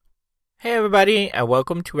Hey everybody, and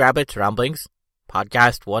welcome to Rabbit's Ramblings,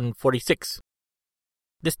 podcast 146.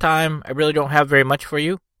 This time, I really don't have very much for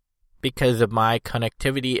you. Because of my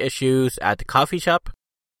connectivity issues at the coffee shop,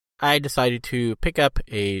 I decided to pick up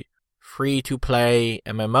a free-to-play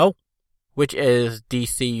MMO, which is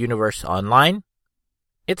DC Universe Online.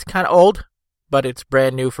 It's kind of old, but it's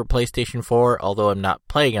brand new for PlayStation 4, although I'm not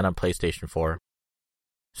playing it on PlayStation 4.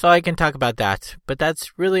 So I can talk about that, but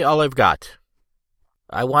that's really all I've got.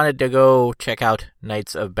 I wanted to go check out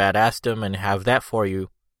Knights of Badassdom and have that for you,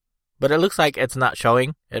 but it looks like it's not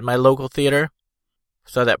showing at my local theater,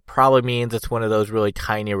 so that probably means it's one of those really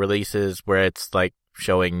tiny releases where it's like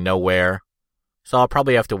showing nowhere. So I'll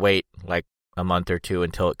probably have to wait like a month or two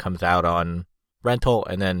until it comes out on rental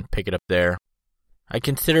and then pick it up there. I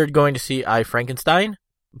considered going to see I, Frankenstein,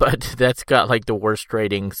 but that's got like the worst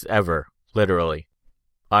ratings ever, literally.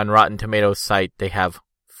 On Rotten Tomatoes site, they have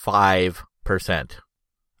 5%.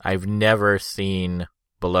 I've never seen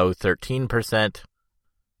below 13%,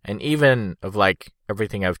 and even of like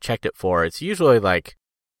everything I've checked it for, it's usually like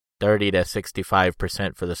 30 to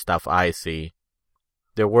 65% for the stuff I see.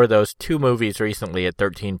 There were those 2 movies recently at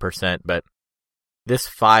 13%, but this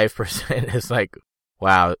 5% is like,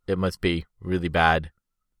 wow, it must be really bad.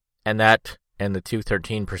 And that and the 2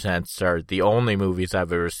 13% are the only movies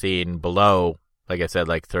I've ever seen below, like I said,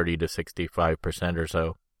 like 30 to 65% or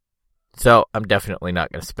so. So I'm definitely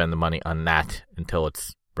not going to spend the money on that until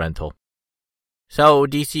it's rental. So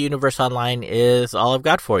DC Universe Online is all I've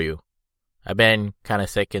got for you. I've been kind of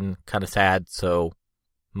sick and kind of sad, so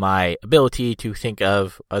my ability to think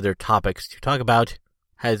of other topics to talk about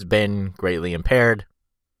has been greatly impaired.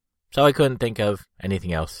 So I couldn't think of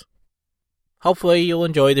anything else. Hopefully you'll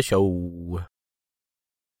enjoy the show.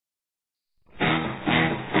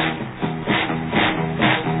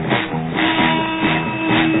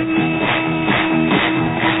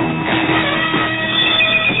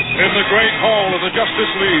 In the great hall of the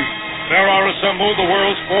Justice League, there are assembled the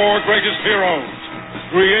world's 4 greatest heroes,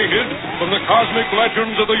 created from the cosmic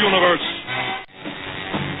legends of the universe.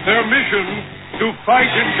 Their mission, to fight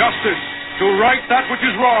injustice, to right that which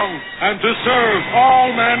is wrong, and to serve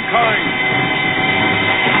all mankind.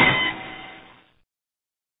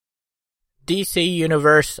 DC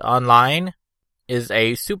Universe Online is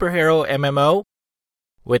a superhero MMO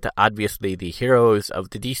with obviously the heroes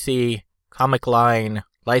of the DC comic line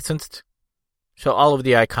licensed. So all of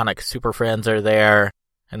the iconic Super Friends are there,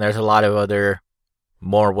 and there's a lot of other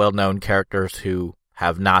more well-known characters who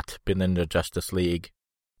have not been in the Justice League.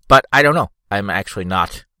 But I don't know. I'm actually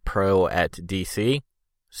not pro at DC,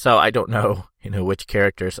 so I don't know, which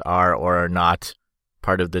characters are or are not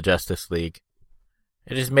part of the Justice League.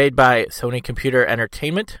 It is made by Sony Computer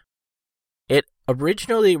Entertainment. It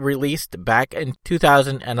originally released back in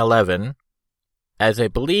 2011 as, I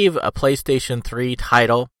believe, a PlayStation 3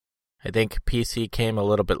 title. I think PC came a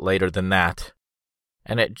little bit later than that.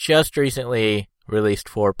 And it just recently released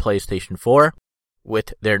for PlayStation 4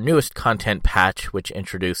 with their newest content patch, which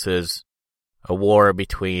introduces a war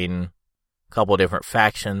between a couple different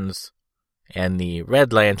factions, and the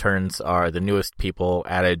Red Lanterns are the newest people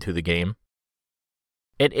added to the game.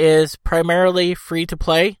 It is primarily free to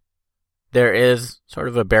play. There is sort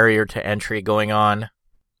of a barrier to entry going on.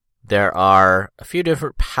 There are a few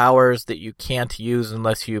different powers that you can't use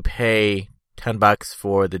unless you pay $10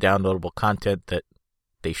 for the downloadable content that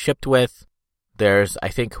they shipped with. There's, I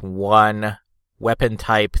think, one weapon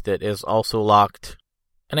type that is also locked.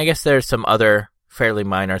 And I guess there's some other fairly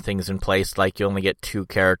minor things in place, like you only get 2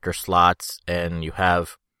 character slots and you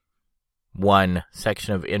have one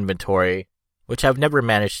section of inventory, which I've never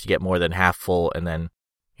managed to get more than half full, and then,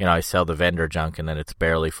 I sell the vendor junk and then it's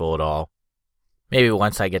barely full at all. Maybe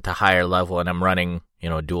once I get to higher level and I'm running,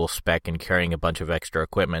 dual spec and carrying a bunch of extra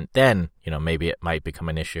equipment, then, maybe it might become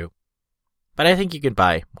an issue. But I think you can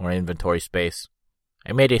buy more inventory space.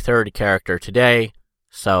 I made a 3rd character today,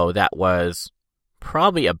 so that was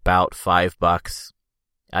probably about $5.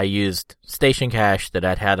 I used Station Cash that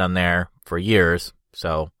I'd had on there for years,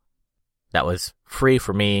 so that was free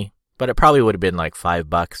for me, but it probably would have been like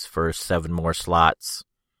 $5 for 7 more slots.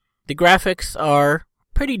 The graphics are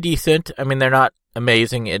pretty decent. I mean, they're not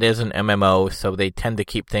amazing. It is an MMO, so they tend to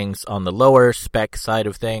keep things on the lower spec side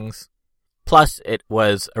of things. Plus, it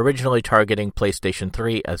was originally targeting PlayStation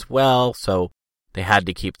 3 as well, so they had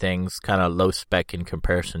to keep things kind of low spec in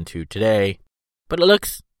comparison to today. But it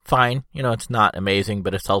looks fine. It's not amazing,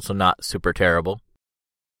 but it's also not super terrible.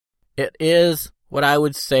 It is what I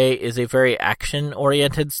would say is a very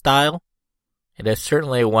action-oriented style. It is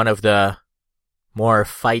certainly one of the more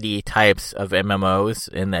fighty types of MMOs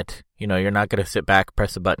in that, you're not going to sit back,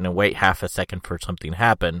 press a button, and wait half a second for something to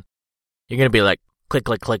happen. you're going to be like click,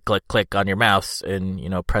 click, click, click, click on your mouse and,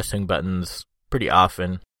 pressing buttons pretty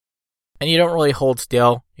often. And you don't really hold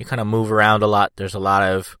still. You kind of move around a lot. There's a lot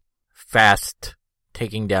of fast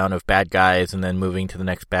taking down of bad guys and then moving to the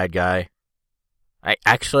next bad guy. I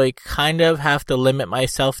actually kind of have to limit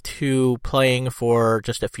myself to playing for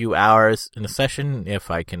just a few hours in a session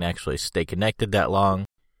if I can actually stay connected that long.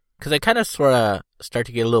 Because I kind of sort of start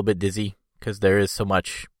to get a little bit dizzy because there is so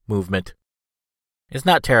much movement. It's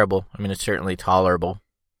not terrible. I mean, it's certainly tolerable.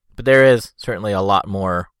 But there is certainly a lot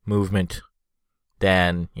more movement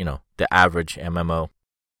than, the average MMO.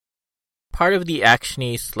 Part of the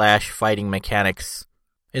action-y / fighting mechanics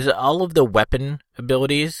is that all of the weapon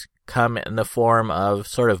abilities come in the form of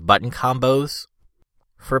sort of button combos.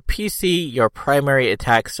 For PC, your primary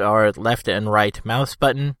attacks are left and right mouse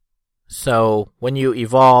button. So when you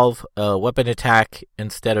evolve a weapon attack,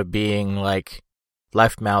 instead of being like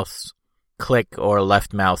left mouse click or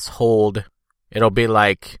left mouse hold, it'll be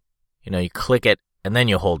like, you click it and then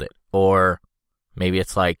you hold it. Or maybe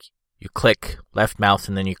it's like you click left mouse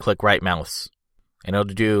and then you click right mouse. And it'll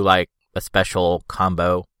do like a special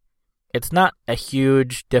combo. It's not a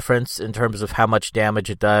huge difference in terms of how much damage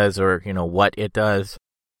it does or, what it does.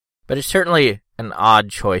 But it's certainly an odd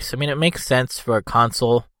choice. I mean, it makes sense for a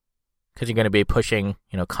console because you're going to be pushing,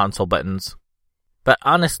 console buttons. But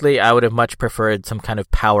honestly, I would have much preferred some kind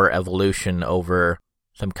of power evolution over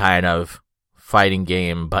some kind of fighting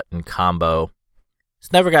game button combo.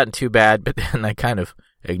 It's never gotten too bad, but then I kind of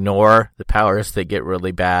ignore the powers that get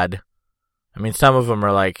really bad. I mean, some of them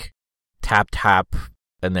are like tap, tap,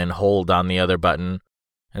 and then hold on the other button.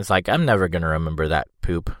 And it's like, I'm never going to remember that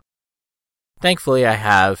poop. Thankfully, I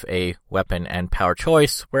have a weapon and power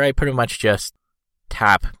choice where I pretty much just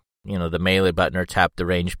tap, the melee button or tap the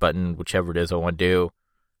range button, whichever it is I want to do.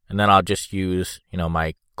 And then I'll just use,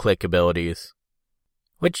 my click abilities,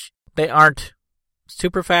 which they aren't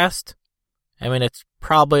super fast. I mean, it's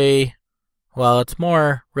probably, it's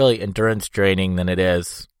more really endurance draining than it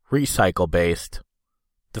is recycle based.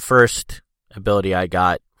 The first ability I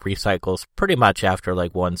got recycles pretty much after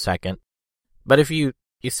like 1 second. But if you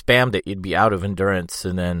spammed it, you'd be out of endurance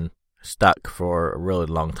and then stuck for a really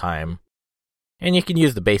long time. And you can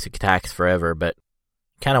use the basic attacks forever, but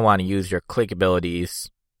you kind of want to use your click abilities,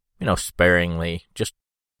 sparingly. Just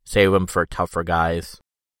save them for tougher guys.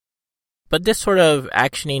 But this sort of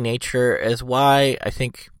action-y nature is why I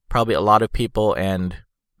think probably a lot of people, and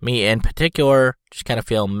me in particular, just kind of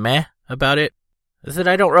feel meh about it. Is that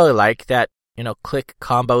I don't really like that, click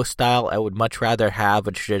combo style. I would much rather have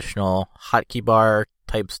a traditional hotkey bar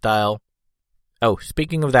type style. Oh,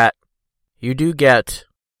 speaking of that, you do get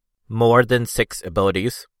more than 6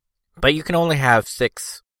 abilities, but you can only have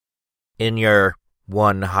 6 in your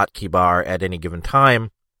one hotkey bar at any given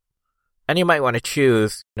time. And you might want to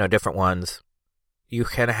choose, different ones. You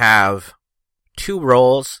can have 2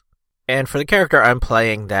 roles, and for the character I'm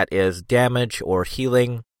playing, that is damage or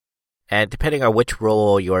healing. And depending on which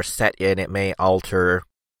role you're set in, it may alter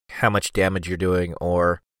how much damage you're doing,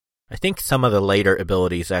 or I think some of the later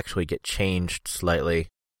abilities actually get changed slightly.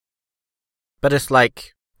 But it's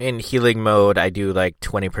like, in healing mode, I do like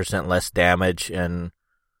 20% less damage, and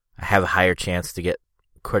I have a higher chance to get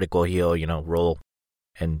critical heal, roll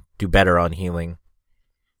and do better on healing.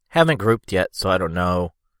 Haven't grouped yet, so I don't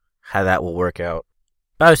know how that will work out.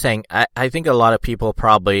 But I was saying, I think a lot of people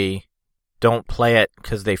probably don't play it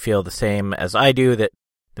because they feel the same as I do, that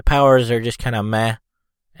the powers are just kind of meh,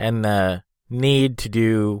 and the need to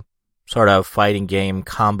do sort of fighting game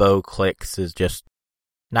combo clicks is just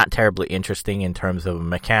not terribly interesting in terms of a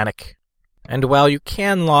mechanic. And while you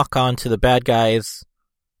can lock on to the bad guys,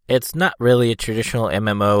 it's not really a traditional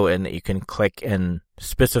MMO in that you can click and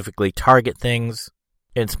specifically target things.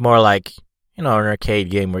 It's more like, an arcade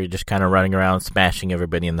game where you're just kind of running around smashing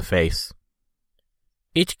everybody in the face.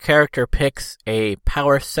 Each character picks a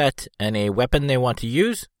power set and a weapon they want to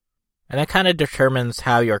use, and that kind of determines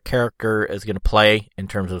how your character is going to play in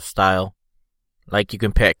terms of style. Like you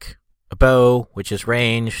can pick a bow, which is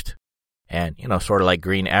ranged, and, sort of like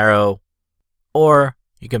Green Arrow, or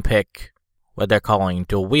you can pick what they're calling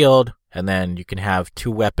dual wield, and then you can have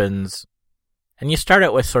 2 weapons. And you start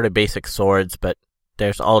out with sort of basic swords, but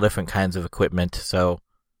there's all different kinds of equipment, so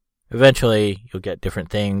eventually you'll get different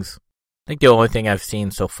things. I think the only thing I've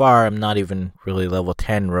seen so far, I'm not even really level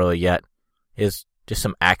 10 really yet, is just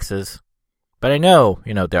some axes. But I know,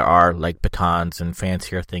 there are like batons and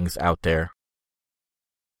fancier things out there.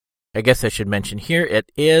 I guess I should mention here,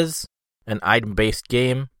 it is an item-based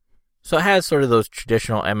game, so it has sort of those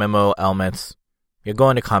traditional MMO elements. You'll go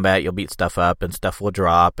into combat, you'll beat stuff up, and stuff will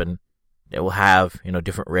drop, and it will have,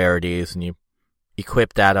 different rarities, and you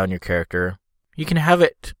equip that on your character. You can have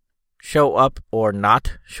it show up or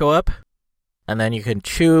not show up, and then you can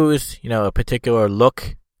choose, a particular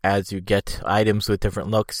look as you get items with different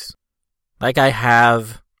looks. Like I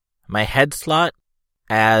have my head slot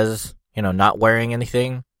as, not wearing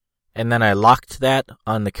anything, and then I locked that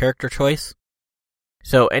on the character choice.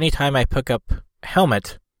 So anytime I pick up a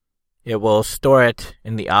helmet, it will store it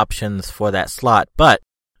in the options for that slot, but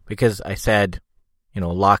because I said,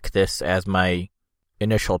 lock this as my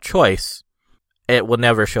initial choice, it will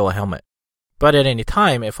never show a helmet. But at any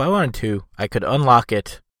time, if I wanted to, I could unlock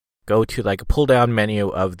it, go to like a pull-down menu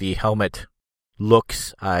of the helmet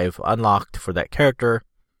looks I've unlocked for that character,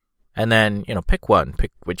 and then, pick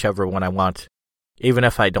whichever one I want, even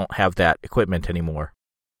if I don't have that equipment anymore.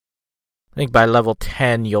 I think by level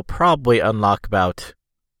 10, you'll probably unlock about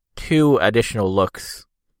 2 additional looks,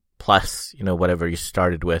 plus, whatever you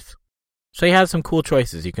started with. So you have some cool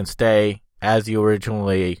choices. You can stay as you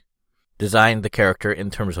originally designed the character in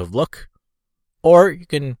terms of look, or you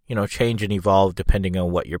can, change and evolve depending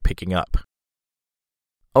on what you're picking up.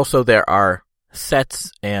 Also, there are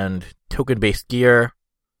sets and token-based gear,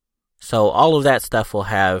 so all of that stuff will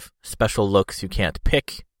have special looks you can't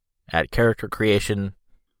pick at character creation.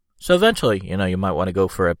 So eventually, you might want to go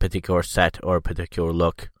for a particular set or a particular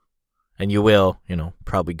look, and you will,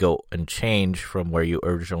 probably go and change from where you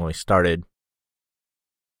originally started.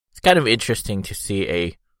 It's kind of interesting to see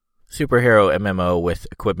a superhero MMO with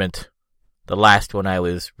equipment. The last one I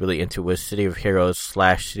was really into was City of Heroes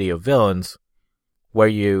 / City of Villains, where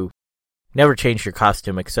you never changed your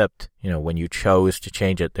costume except, when you chose to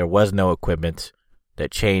change it. There was no equipment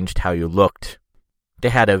that changed how you looked. They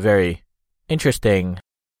had a very interesting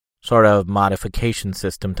sort of modification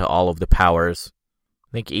system to all of the powers.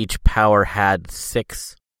 I think each power had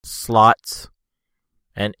 6 slots,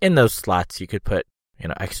 and in those slots you could put,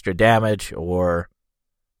 extra damage or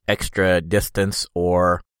extra distance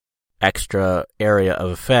or extra area of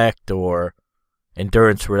effect or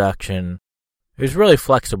endurance reduction. It was really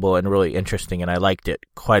flexible and really interesting, and I liked it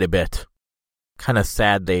quite a bit. Kind of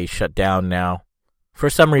sad they shut down now. For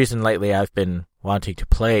some reason lately I've been wanting to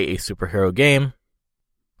play a superhero game,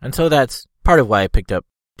 and so that's part of why I picked up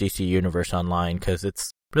DC Universe Online, because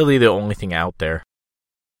it's really the only thing out there.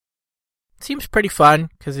 It seems pretty fun,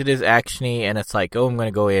 because it is actiony, and it's like, I'm going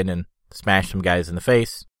to go in and smash some guys in the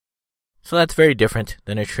face. So that's very different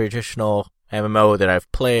than a traditional MMO that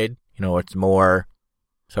I've played. It's more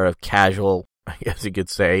sort of casual, I guess you could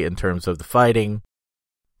say, in terms of the fighting.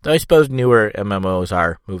 Though I suppose newer MMOs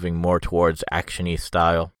are moving more towards actiony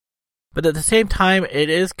style. But at the same time, it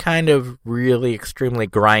is kind of really extremely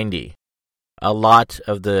grindy. A lot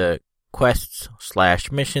of the quests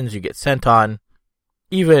 / missions you get sent on,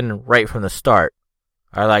 even right from the start,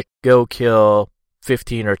 are like, go kill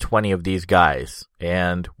 15 or 20 of these guys,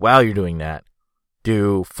 and while you're doing that,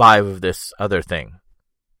 do 5 of this other thing.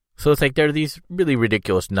 So it's like there are these really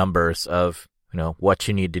ridiculous numbers of, what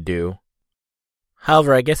you need to do.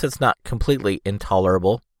 However, I guess it's not completely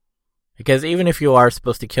intolerable, because even if you are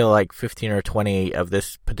supposed to kill like 15 or 20 of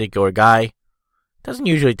this particular guy, it doesn't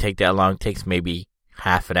usually take that long. It takes maybe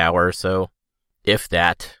half an hour or so, if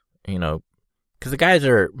that, because the guys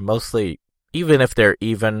are mostly, even if they're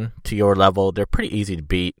even to your level, they're pretty easy to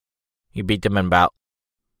beat. You beat them in about,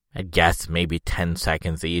 I guess, maybe 10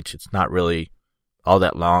 seconds each. It's not really all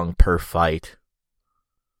that long per fight.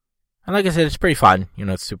 And like I said, it's pretty fun.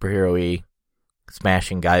 It's superhero-y,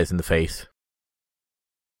 smashing guys in the face.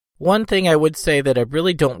 One thing I would say that I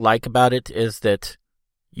really don't like about it is that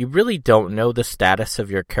you really don't know the status of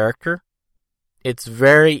your character. It's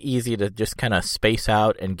very easy to just kind of space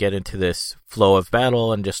out and get into this flow of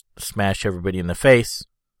battle and just smash everybody in the face.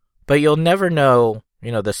 But you'll never know,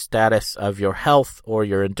 the status of your health or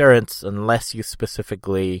your endurance unless you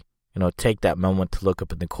specifically, take that moment to look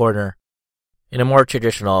up in the corner. In a more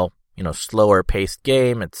traditional, slower paced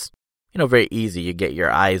game, it's, very easy. You get your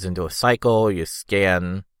eyes into a cycle, you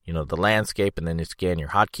scan, the landscape, and then you scan your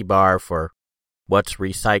hotkey bar for what's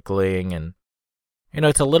recycling, and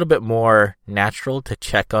it's a little bit more natural to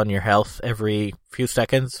check on your health every few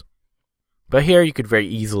seconds. But here you could very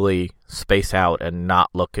easily space out and not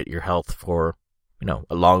look at your health for,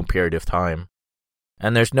 a long period of time.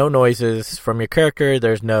 And there's no noises from your character.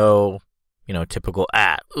 There's no, typical,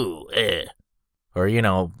 ooh, eh. Or,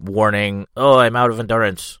 warning, oh, I'm out of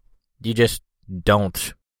endurance. You just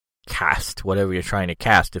don't cast whatever you're trying to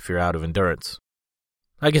cast if you're out of endurance.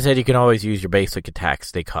 Like I said, you can always use your basic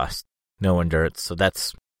attacks. They cost no endurance, so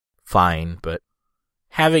that's fine. But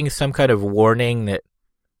having some kind of warning that,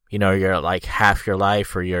 you're at like half your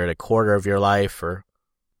life or you're at a quarter of your life, or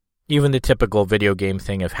even the typical video game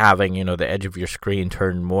thing of having, the edge of your screen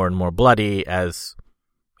turn more and more bloody as,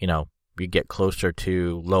 you get closer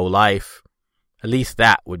to low life. At least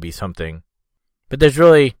that would be something. But there's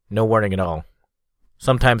really no warning at all.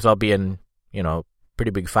 Sometimes I'll be in,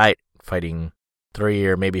 pretty big fight, fighting 3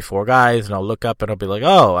 or maybe 4 guys, and I'll look up and I'll be like,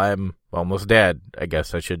 oh, I'm almost dead. I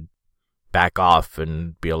guess I should back off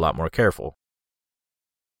and be a lot more careful.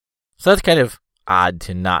 So that's kind of odd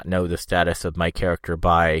to not know the status of my character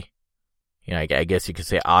by, I guess you could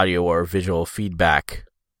say audio or visual feedback,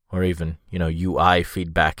 or even, UI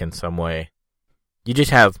feedback in some way. You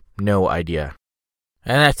just have no idea.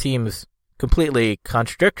 And that seems completely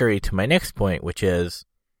contradictory to my next point, which is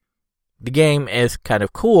the game is kind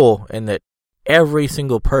of cool in that every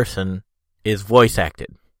single person is voice acted.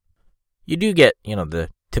 You do get, the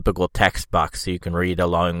typical text box so you can read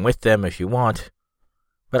along with them if you want.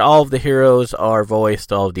 But all of the heroes are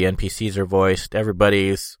voiced, all of the NPCs are voiced,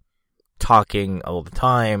 everybody's talking all the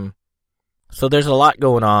time. So there's a lot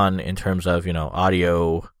going on in terms of,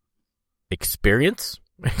 audio experience,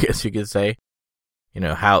 I guess you could say.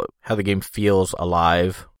 How the game feels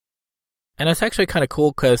alive. And it's actually kind of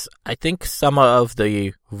cool because I think some of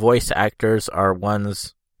the voice actors are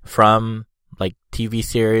ones from like TV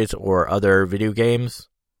series or other video games.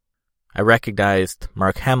 I recognized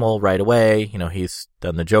Mark Hamill right away. He's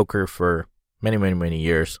done the Joker for many, many, many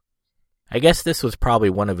years. I guess this was probably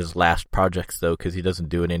one of his last projects though, because he doesn't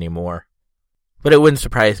do it anymore. But it wouldn't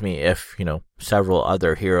surprise me if, several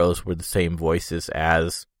other heroes were the same voices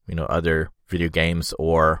as, other video games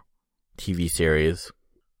or TV series.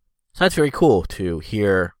 So that's very cool to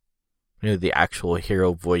hear, the actual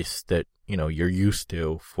hero voice that, you're used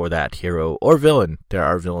to for that hero or villain. There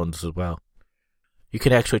are villains as well. You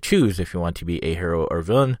can actually choose if you want to be a hero or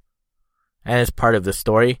villain. And as part of the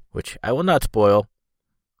story, which I will not spoil,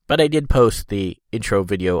 but I did post the intro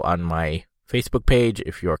video on my Facebook page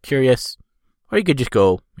if you're curious. Or you could just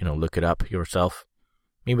go, look it up yourself.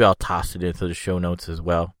 Maybe I'll toss it into the show notes as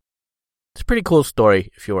well. It's a pretty cool story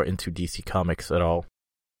if you're into DC Comics at all.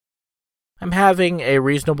 I'm having a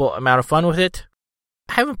reasonable amount of fun with it.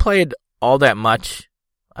 I haven't played all that much.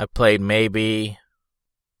 I've played maybe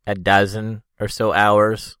a dozen or so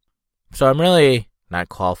hours. So I'm really not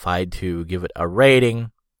qualified to give it a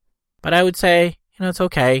rating. But I would say, it's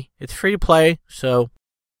okay. It's free to play, so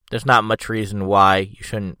there's not much reason why you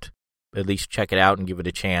shouldn't at least check it out and give it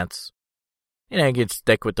a chance. You can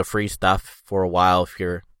stick with the free stuff for a while if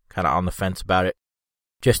you're kind of on the fence about it.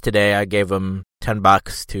 Just today, I gave them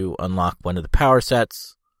 $10 to unlock one of the power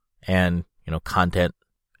sets and, content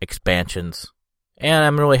expansions. And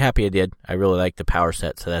I'm really happy I did. I really like the power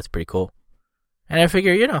set, so that's pretty cool. And I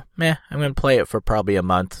figure, I'm going to play it for probably a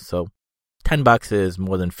month, so $10 is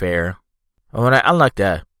more than fair. And when I unlocked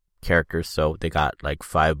the characters, so they got like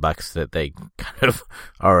 $5 that they kind of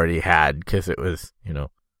already had because it was,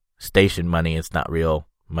 station money. It's not real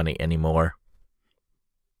money anymore.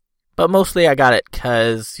 But mostly I got it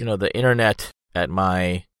because, the internet at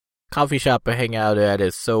my coffee shop I hang out at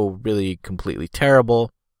is so really completely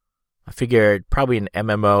terrible. I figured probably an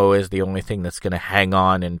MMO is the only thing that's going to hang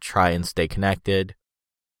on and try and stay connected.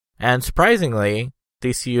 And surprisingly,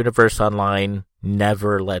 DC Universe Online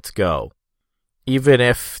never lets go. Even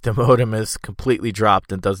if the modem is completely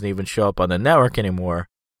dropped and doesn't even show up on the network anymore,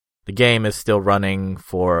 the game is still running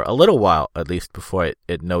for a little while, at least before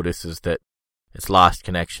it notices that it's lost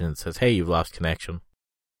connection and says, hey, you've lost connection.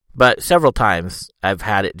 But several times I've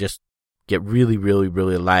had it just get really, really,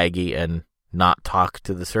 really laggy and not talk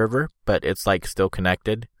to the server, but it's like still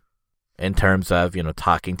connected in terms of,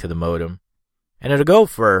 talking to the modem. And it'll go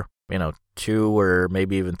for, 2 or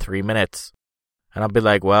maybe even 3 minutes. And I'll be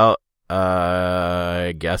like, well,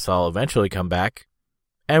 I guess I'll eventually come back.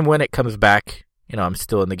 And when it comes back, I'm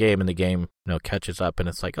still in the game and the game, catches up and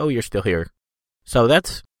it's like, oh, you're still here. So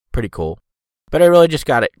that's pretty cool. But I really just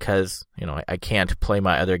got it because, I can't play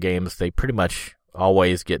my other games. They pretty much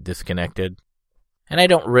always get disconnected. And I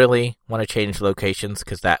don't really want to change locations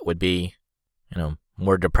because that would be,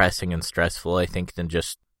 more depressing and stressful, I think, than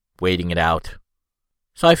just waiting it out.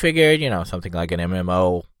 So I figured, something like an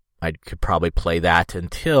MMO, I could probably play that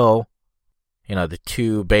until, the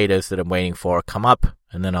 2 betas that I'm waiting for come up,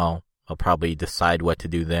 and then I'll probably decide what to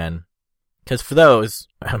do then. Because for those,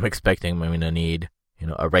 I'm expecting I'm going to need,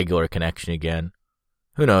 a regular connection again.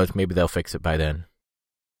 Who knows, maybe they'll fix it by then.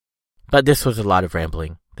 But this was a lot of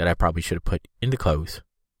rambling that I probably should have put in the close.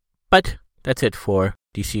 But that's it for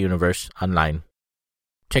DC Universe Online.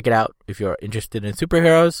 Check it out if you're interested in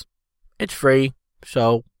superheroes. It's free,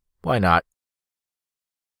 so why not?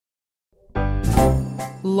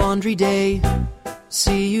 Laundry day,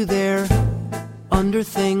 see you there. under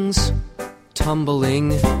things,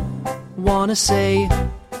 tumbling. Wanna say,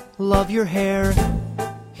 love your hair.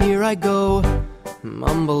 Here I go,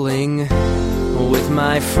 mumbling. With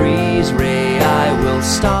my freeze ray, I will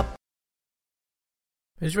stop.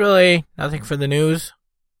 There's really nothing for the news.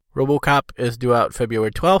 RoboCop is due out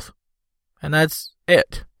February 12th, and that's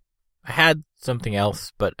it. I had something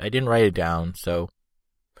else, but I didn't write it down, so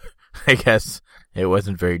I guess it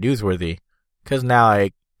wasn't very newsworthy, because now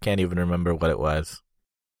I can't even remember what it was.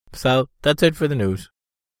 So, that's it for the news.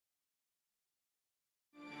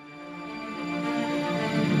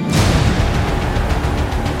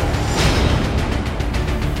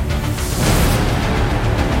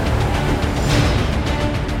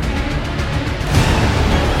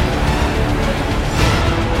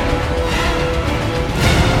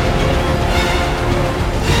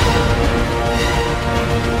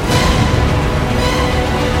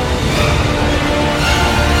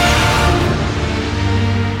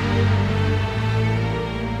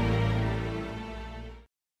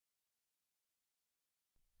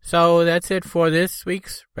 So that's it for this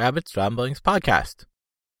week's Rabbit's Ramblings podcast.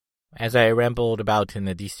 As I rambled about in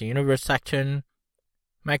the DC Universe section,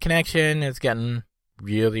 my connection is getting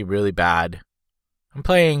really, really bad. I'm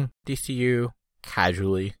playing DCU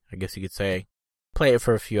casually, I guess you could say. Play it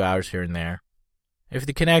for a few hours here and there. If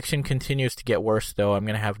the connection continues to get worse, though, I'm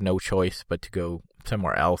going to have no choice but to go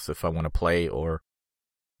somewhere else if I want to play or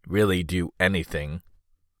really do anything.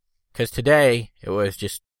 Because today, it was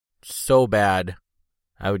just so bad.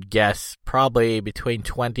 I would guess probably between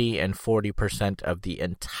 20 and 40% of the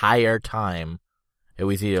entire time, it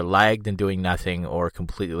was either lagged and doing nothing or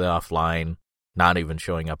completely offline, not even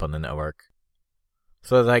showing up on the network.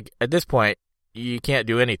 So, like, at this point, you can't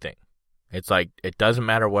do anything. It's like, it doesn't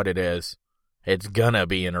matter what it is. It's gonna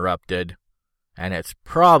be interrupted, and it's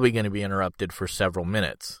probably gonna be interrupted for several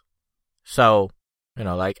minutes. So,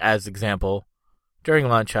 like, as example, during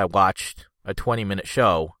lunch, I watched a 20-minute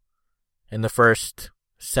show. In the first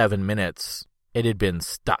 7 minutes, it had been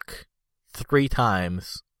stuck 3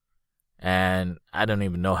 times, and I don't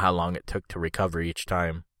even know how long it took to recover each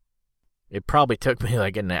time. It probably took me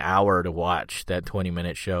like an hour to watch that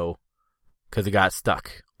 20-minute show, because it got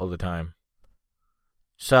stuck all the time.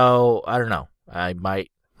 So, I don't know. I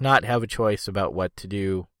might not have a choice about what to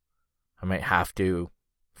do. I might have to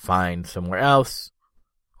find somewhere else,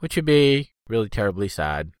 which would be really terribly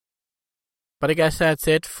sad. But I guess that's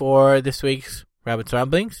it for this week's Rabbit's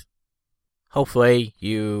Ramblings. Hopefully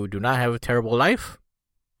you do not have a terrible life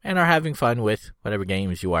and are having fun with whatever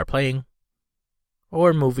games you are playing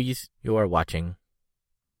or movies you are watching.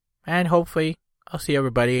 And hopefully I'll see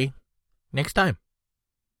everybody next time.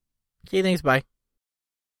 See you, thanks, bye.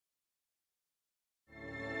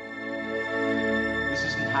 This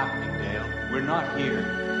isn't happening, Dale. We're not here.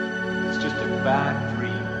 It's just a bad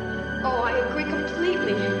dream. Oh, I agree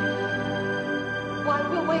completely. Why,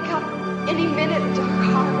 we'll wake up any minute in Dark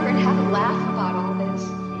Harbor and have a laugh about all this.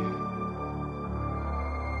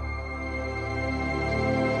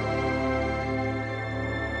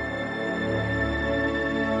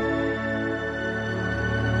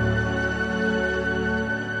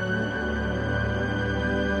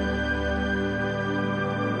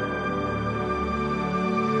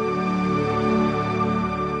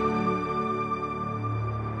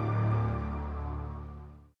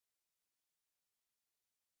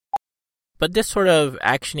 But this sort of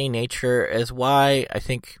actiony nature is why I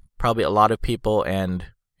think probably a lot of people and,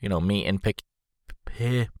 me in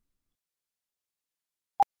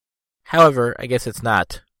However, I guess it's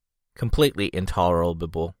not completely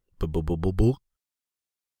intolerable. To the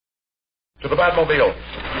Batmobile.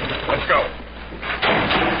 Let's go.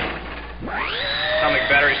 Atomic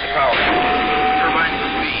batteries to power. Turbines to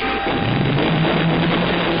speed.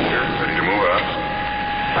 Here, ready to move up.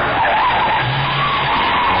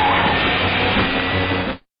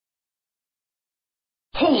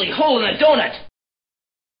 Holy hole in a donut!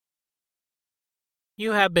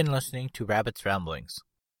 You have been listening to Rabbit's Ramblings.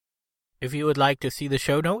 If you would like to see the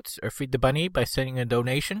show notes or feed the bunny by sending a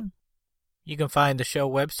donation, you can find the show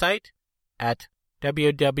website at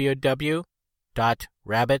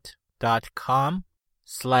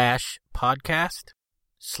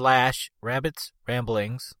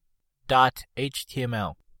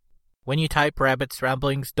When you type Rabbit's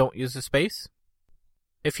Ramblings, don't use a space.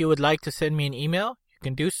 If you would like to send me an email, you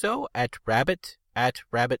can do so at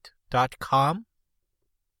rabbit@rabbit.com.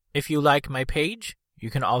 If you like my page, you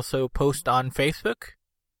can also post on Facebook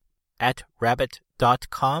at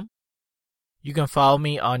rabbit.com. You can follow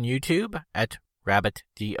me on YouTube at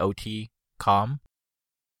rabbitdot.com.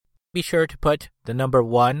 Be sure to put the number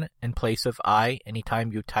 1 in place of I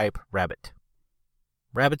anytime you type rabbit.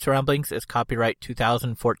 Rabbit's Ramblings is copyright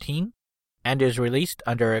 2014 and is released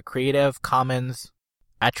under a Creative Commons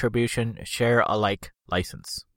Attribution Share Alike license.